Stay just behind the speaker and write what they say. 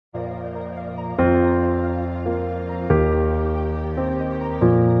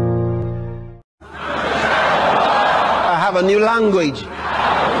a new language.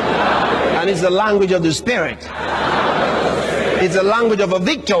 And it's the language of the Spirit. It's the language of a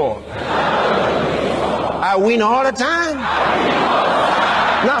victor. I win all the time.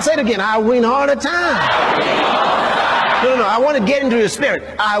 Now say it again. I win all the time. No. I want to get into the Spirit.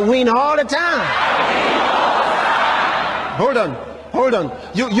 I win all the time. Hold on.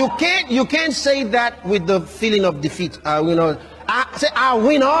 You can't say that with the feeling of defeat. I win all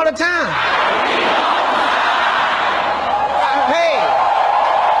the time. Hey,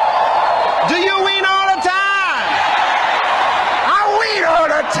 do you win all the time? I win all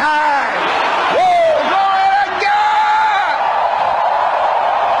the time. Oh, glory to God.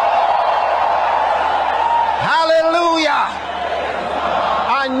 Hallelujah.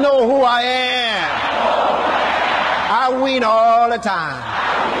 I know who I am. I win all the time.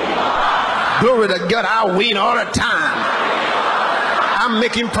 Glory to God. I win all the time. I'm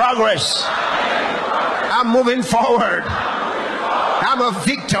making progress. I'm moving forward. I'm a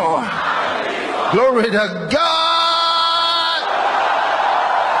victor. Glory to God.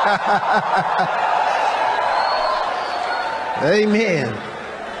 Amen.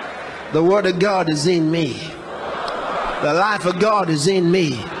 The word of God is in me. The life of God is in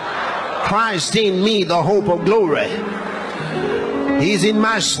me. Christ in me, the hope of glory. He's in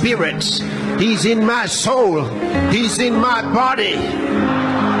my spirit. He's in my soul. He's in my body.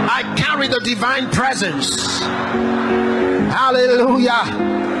 I carry the divine presence. Hallelujah.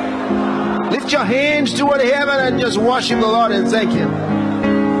 Lift your hands toward heaven and just worship the Lord and thank Him.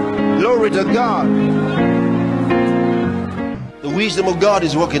 Glory to God. The wisdom of God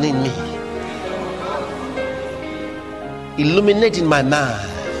is working in me, illuminating my mind,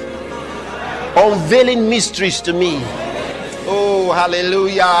 unveiling mysteries to me. Oh,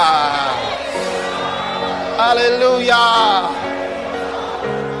 hallelujah. Hallelujah.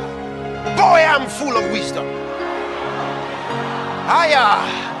 Boy, I'm full of wisdom.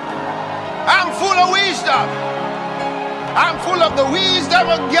 I'm full of wisdom. I'm full of the wisdom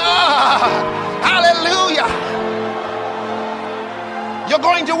of God. Hallelujah. You're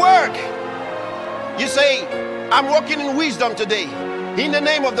going to work. You say, I'm walking in wisdom today. In the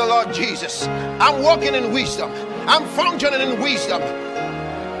name of the Lord Jesus. I'm walking in wisdom. I'm functioning in wisdom.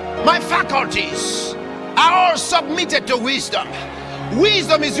 My faculties are all submitted to wisdom.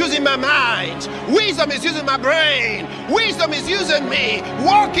 Wisdom is using my mind. Wisdom is using my brain. Wisdom is using me,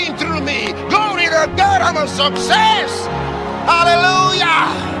 walking through me. Glory to God, I'm a success. Hallelujah.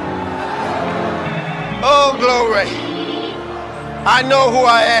 Oh, glory. I know who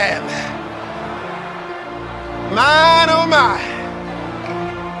I am. Man, oh my.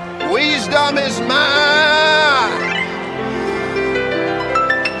 Wisdom is mine.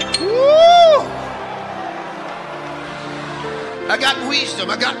 Woo! I got wisdom.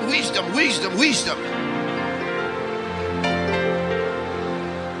 Wisdom.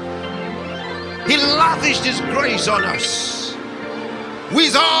 He lavished His grace on us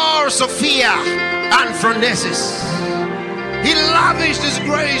with all Sophia and Phronesis. He lavished His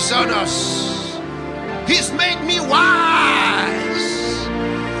grace on us. He's made me wise.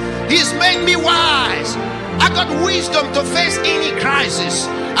 He's made me wise. I got wisdom to face any crisis.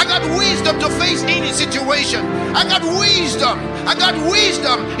 I got wisdom to face any situation. I got wisdom. I got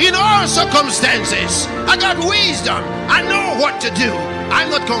wisdom in all circumstances. I got wisdom. I know what to do. I'm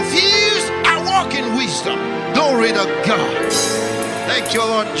not confused. I walk in wisdom. Glory to God. Thank you,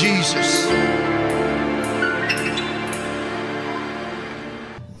 Lord Jesus.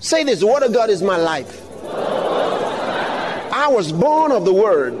 Say this, the word of God is my life. I was born of the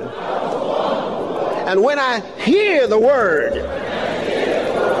word. And when I hear the word,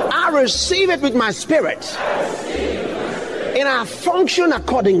 I receive it with my spirit. And I function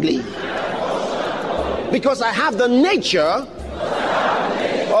accordingly. Because I have the nature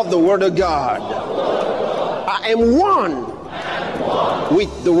of the word of God. I am one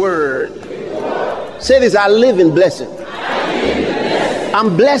with the word. Say this, I live in blessing.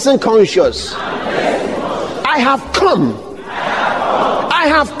 I'm blessing conscious. I have come.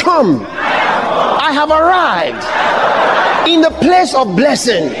 I have arrived in the place of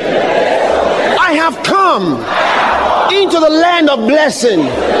blessing. I have come into the land of blessing.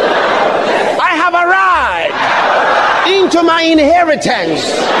 I have arrived into my inheritance.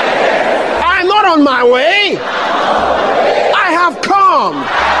 I'm not on my way. I have come.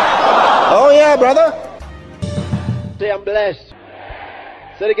 Oh yeah, brother. Say I'm blessed.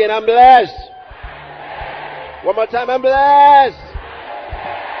 Say it again, I'm blessed. One more time, I'm blessed.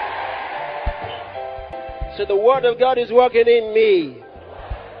 So the word of God is working in me.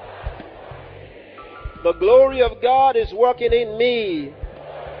 The glory of God is working in me.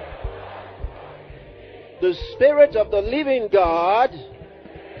 The Spirit of the living God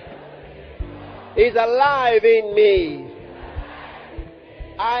is alive in me.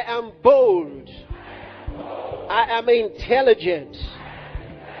 I am bold. I am intelligent.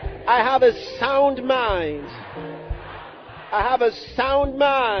 I have a sound mind. I have a sound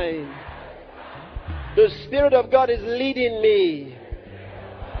mind. The Spirit of God is leading me.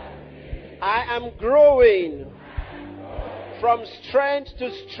 I am growing from strength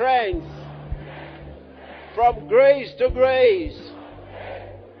to strength, from grace to grace.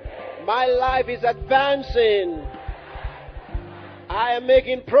 My life is advancing. I am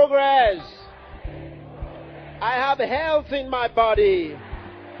making progress. I have health in my body.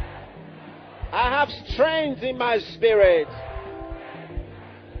 I have strength in my spirit.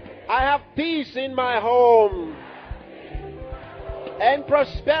 I have peace in my home and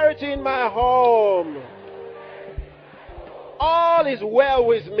prosperity in my home. All is well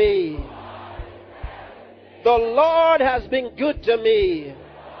with me. The Lord has been good to me.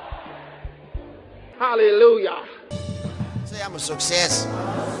 Hallelujah. Say, I'm a success.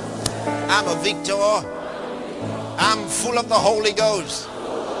 I'm a victor. I'm full of the Holy Ghost.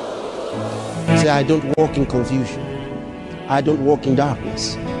 Say, I don't walk in confusion. I don't walk in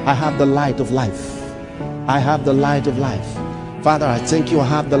darkness. I have the light of life. I have the light of life. Father, I thank you. I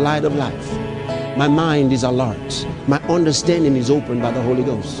have the light of life. My mind is alert. My understanding is opened by the Holy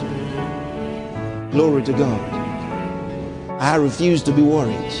Ghost. Glory to God. I refuse to be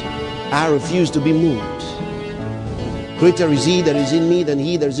worried. I refuse to be moved. Greater is he that is in me than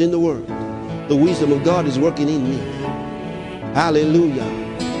he that is in the world. The wisdom of God is working in me. Hallelujah.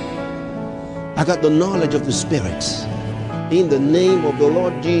 I got the knowledge of the Spirit. In the name of the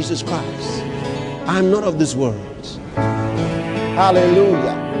Lord Jesus Christ. I'm not of this world.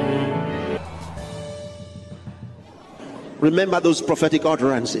 Hallelujah. Remember those prophetic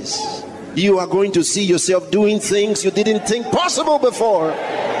utterances. You are going to see yourself doing things you didn't think possible before.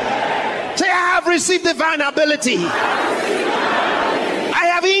 Say, I have received divine ability. I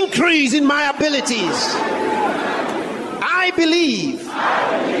have increase in my abilities. I believe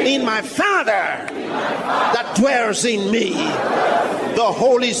in my Father that dwells in me, the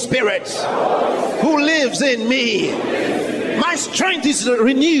Holy Spirit who lives in me. My strength is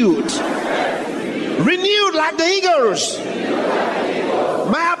renewed like the eagles.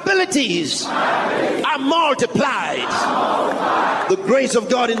 My abilities are multiplied. The grace of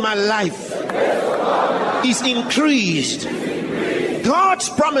God in my life is increased. God's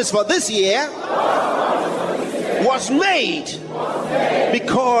promise for this year was made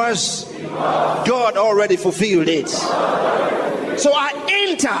because God already fulfilled it. So I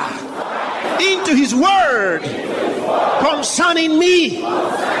enter into his word concerning me.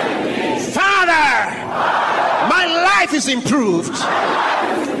 Father, my life is improved.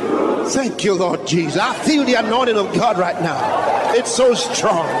 Thank you, Lord Jesus. I feel the anointing of God right now. It's so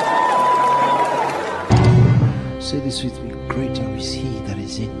strong. Say this with me. Greater is he that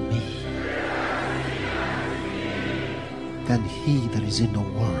is in me than he that is in the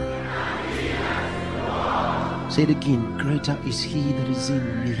world. Say it again. Greater is he that is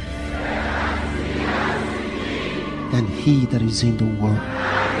in me than he that is in the world.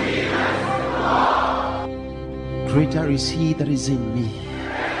 Greater is he that is in me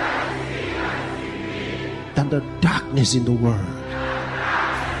than the darkness in the world.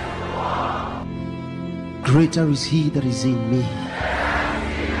 Greater is he that is in me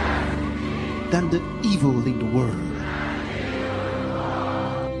than the evil in the world.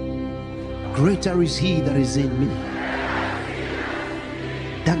 Greater is he that is in me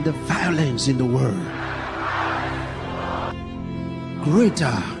than the violence in the world.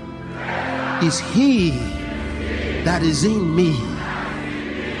 Greater is he that is in me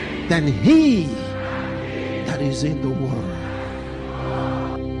than he that is in the world.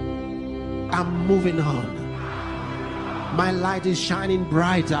 I'm moving on. My light is shining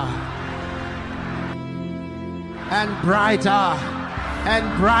brighter and brighter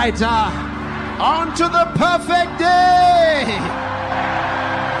and brighter unto the perfect day.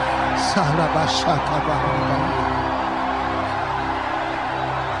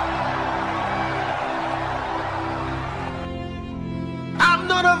 I'm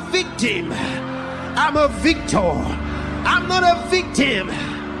not a victim. I'm a victor. I'm not a victim.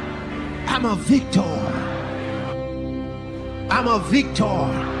 I'm a victor. I'm a victor.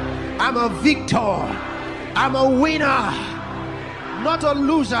 I'm a victor. I'm a winner, not a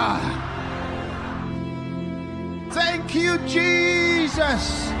loser. Thank you,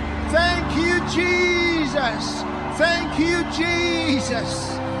 Jesus. Thank you, Jesus. Thank you,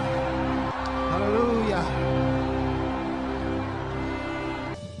 Jesus. Hallelujah.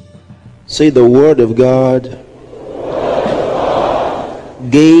 Say, the word of God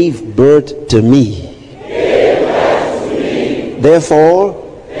gave birth to me. Therefore,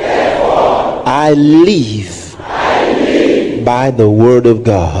 I live by the word of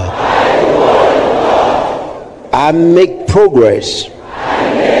God. I make progress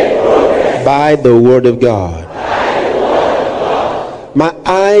by the word of God. My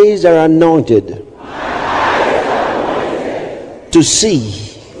eyes are anointed to see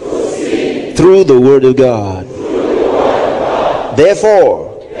through the word of God.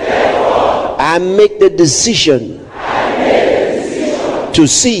 Therefore, I make the decision to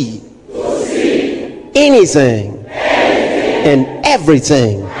see anything and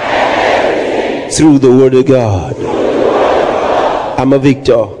everything through the word of God. I'm a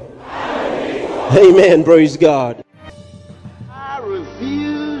victor. Amen. Praise God. I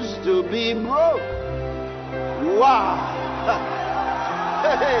refuse to be broke. Wow.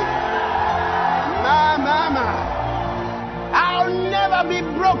 Hey. My. I'll never be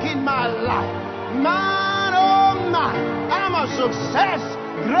broke in my life. Man, oh man, I'm a success.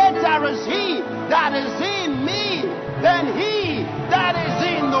 Greater is he that is in me than he that is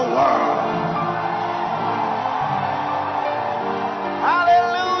in the world.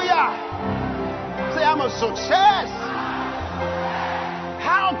 Hallelujah. Say, I'm a success.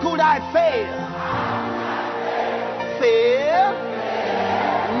 How could I fail? Fail?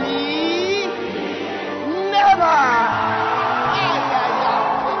 Me? Never.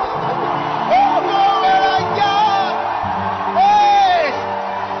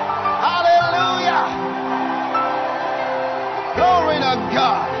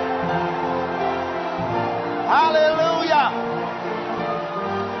 God. Hallelujah.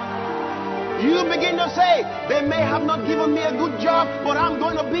 You begin to say, they may have not given me a good job, but I'm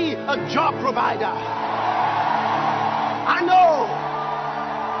going to be a job provider. I know.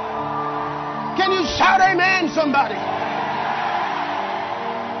 Can you shout amen, somebody?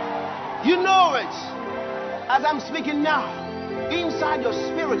 You know it. As I'm speaking now, inside your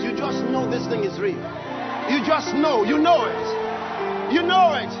spirit, you just know this thing is real. You just know. You know it. You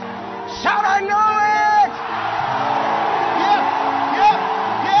know it. Shout, I know it.